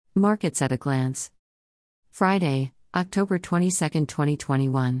Markets at a glance. Friday, October 22,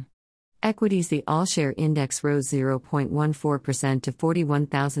 2021. Equities. The all-share index rose 0.14% to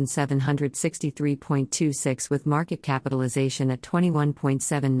 41,763.26 with market capitalization at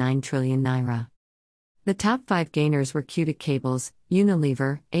 21.79 trillion naira. The top 5 gainers were Cutic Cables,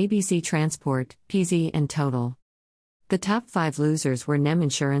 Unilever, ABC Transport, PZ and Total. The top 5 losers were NEM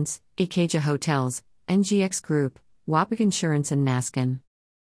Insurance, Ikeja Hotels, NGX Group, Wapik Insurance and Naskin.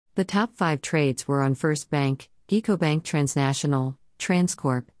 The top 5 trades were on First Bank, Ecobank Transnational,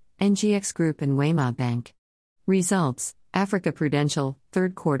 Transcorp, NGX Group and Wema Bank. Results: Africa Prudential,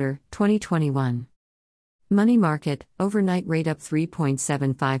 third quarter, 2021. Money market, overnight rate up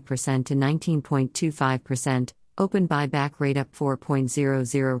 3.75% to 19.25%, open buyback rate up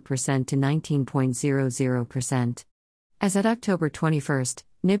 4.00% to 19.00%. As at October 21,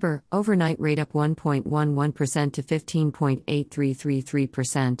 NIBOR, overnight rate up 1.11% to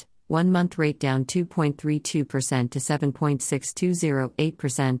 15.8333%, 1-month rate down 2.32% to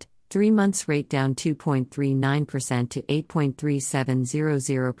 7.6208%, 3 months rate down 2.39% to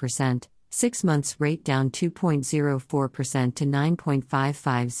 8.3700%, 6 months rate down 2.04% to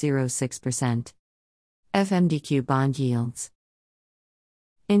 9.5506%. FMDQ bond yields.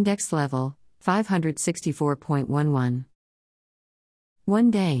 Index level, 564.11.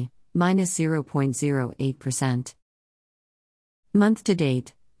 1 day, minus 0.08%. Month to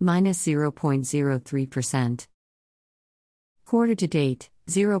date, minus 0.03%. Quarter to date,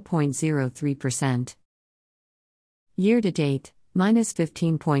 0.03%. Year to date, minus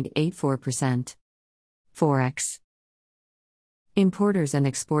 15.84%. Forex. Importers and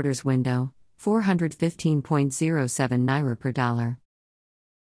exporters window, 415.07 naira per dollar.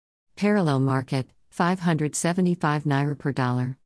 Parallel market, 575 naira per dollar.